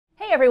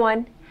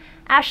everyone,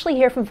 Ashley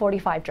here from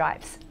 45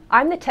 Drives.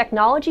 I'm the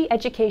Technology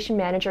Education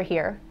Manager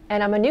here,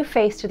 and I'm a new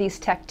face to these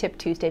Tech Tip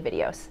Tuesday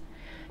videos.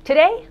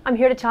 Today, I'm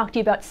here to talk to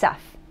you about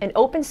Ceph, an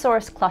open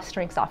source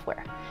clustering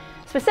software,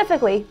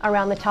 specifically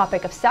around the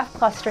topic of Ceph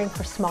clustering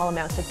for small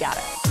amounts of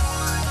data.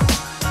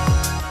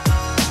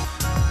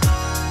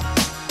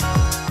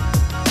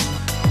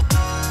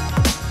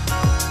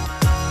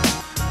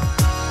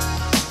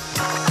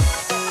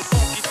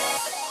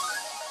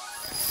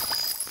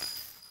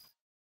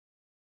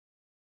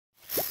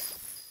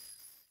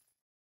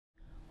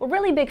 We're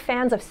really big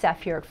fans of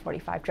Ceph here at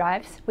 45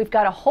 Drives. We've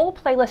got a whole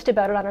playlist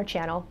about it on our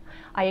channel.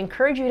 I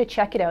encourage you to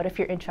check it out if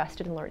you're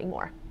interested in learning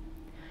more.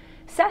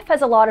 Ceph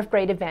has a lot of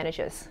great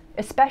advantages,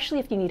 especially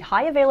if you need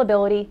high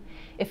availability,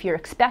 if you're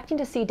expecting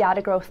to see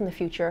data growth in the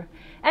future,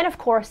 and of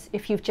course,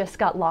 if you've just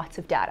got lots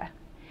of data.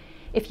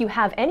 If you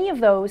have any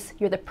of those,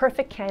 you're the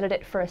perfect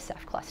candidate for a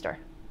Ceph cluster.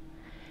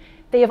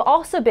 They have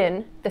also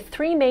been the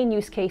three main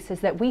use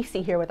cases that we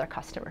see here with our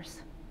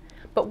customers.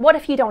 But what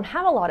if you don't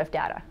have a lot of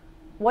data?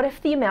 What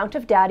if the amount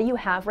of data you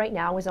have right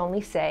now is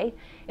only, say,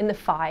 in the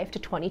 5 to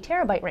 20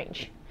 terabyte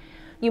range?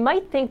 You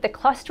might think that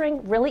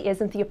clustering really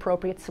isn't the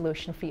appropriate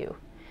solution for you.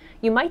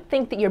 You might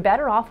think that you're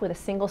better off with a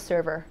single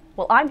server.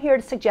 Well, I'm here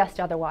to suggest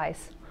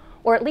otherwise,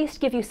 or at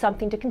least give you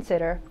something to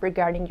consider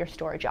regarding your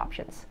storage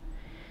options.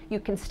 You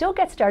can still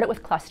get started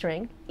with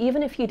clustering,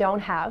 even if you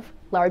don't have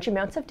large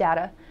amounts of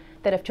data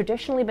that have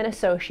traditionally been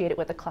associated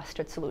with a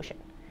clustered solution.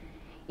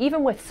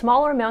 Even with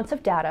smaller amounts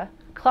of data,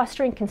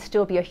 clustering can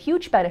still be a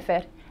huge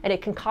benefit, and it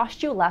can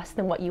cost you less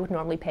than what you would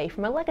normally pay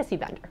from a legacy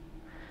vendor.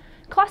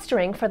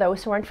 Clustering, for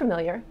those who aren't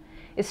familiar,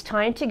 is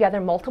tying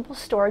together multiple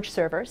storage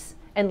servers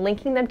and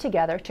linking them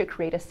together to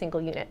create a single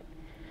unit.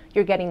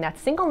 You're getting that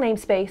single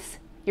namespace,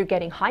 you're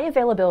getting high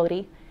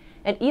availability,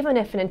 and even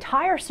if an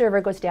entire server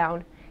goes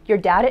down, your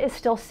data is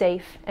still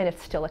safe and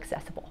it's still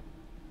accessible.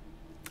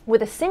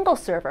 With a single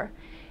server,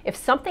 if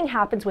something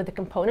happens with a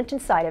component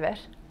inside of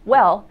it,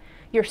 well,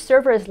 your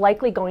server is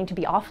likely going to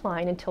be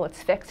offline until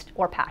it's fixed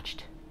or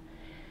patched.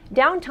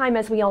 Downtime,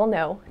 as we all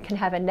know, can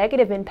have a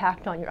negative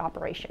impact on your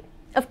operation.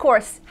 Of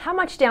course, how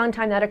much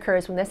downtime that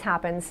occurs when this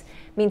happens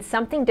means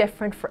something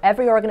different for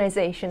every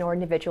organization or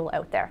individual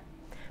out there.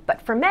 But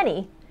for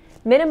many,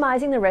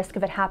 minimizing the risk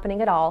of it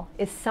happening at all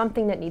is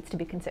something that needs to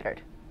be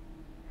considered.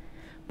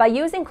 By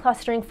using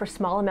clustering for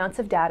small amounts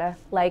of data,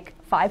 like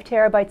 5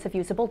 terabytes of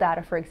usable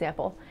data, for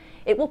example,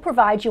 it will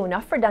provide you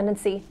enough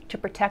redundancy to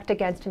protect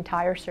against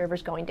entire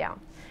servers going down,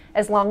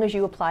 as long as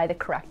you apply the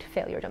correct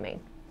failure domain.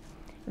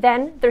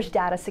 Then there's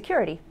data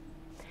security.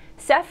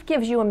 Ceph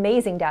gives you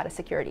amazing data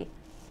security.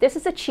 This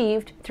is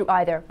achieved through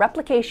either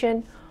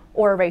replication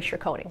or erasure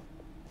coding.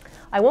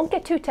 I won't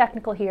get too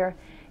technical here,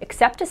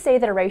 except to say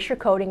that erasure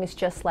coding is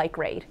just like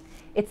RAID.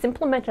 It's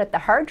implemented at the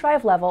hard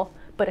drive level,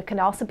 but it can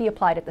also be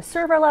applied at the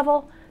server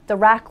level, the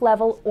rack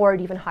level, or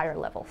at even higher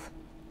levels.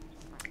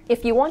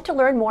 If you want to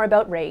learn more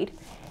about RAID,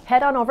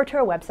 head on over to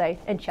our website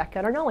and check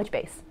out our knowledge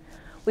base.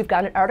 We've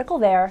got an article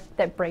there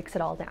that breaks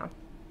it all down.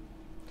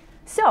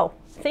 So,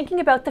 thinking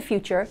about the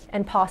future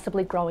and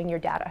possibly growing your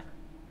data.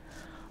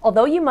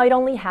 Although you might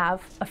only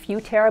have a few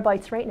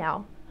terabytes right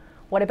now,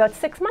 what about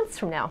 6 months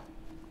from now?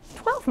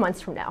 12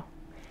 months from now?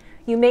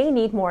 You may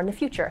need more in the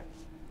future.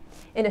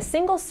 In a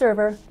single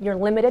server, you're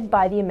limited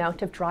by the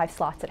amount of drive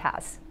slots it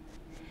has.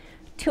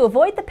 To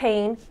avoid the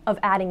pain of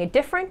adding a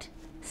different,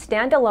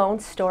 standalone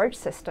storage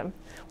system,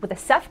 with a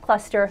Ceph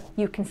cluster,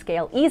 you can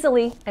scale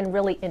easily and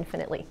really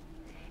infinitely.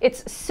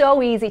 It's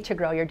so easy to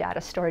grow your data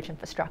storage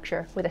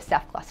infrastructure with a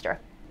Ceph cluster.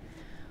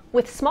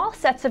 With small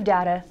sets of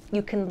data,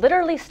 you can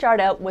literally start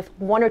out with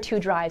 1 or 2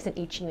 drives in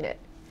each unit.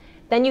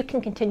 Then you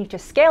can continue to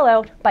scale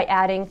out by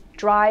adding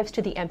drives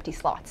to the empty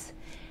slots.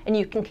 And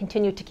you can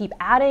continue to keep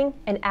adding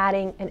and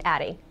adding and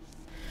adding.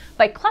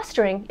 By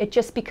clustering, it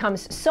just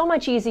becomes so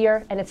much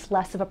easier and it's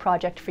less of a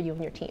project for you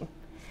and your team.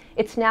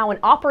 It's now an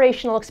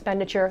operational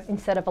expenditure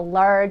instead of a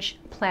large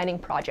planning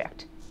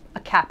project, a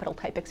capital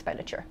type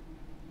expenditure.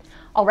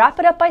 I'll wrap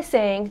it up by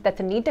saying that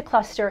the need to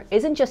cluster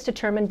isn't just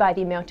determined by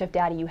the amount of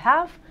data you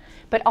have,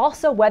 but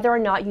also whether or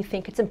not you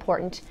think it's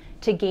important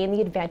to gain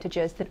the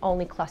advantages that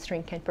only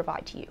clustering can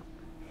provide to you.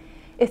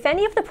 If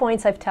any of the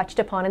points I've touched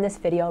upon in this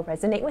video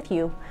resonate with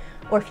you,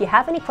 or if you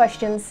have any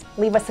questions,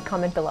 leave us a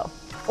comment below,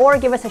 or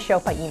give us a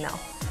shout by email.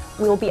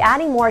 We will be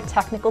adding more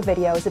technical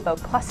videos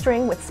about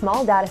clustering with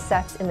small data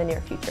sets in the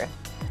near future.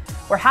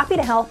 We're happy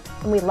to help,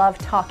 and we love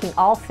talking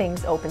all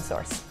things open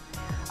source.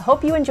 I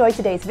hope you enjoyed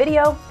today's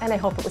video, and I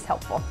hope it was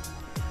helpful.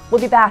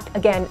 We'll be back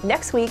again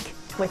next week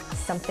with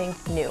something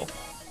new.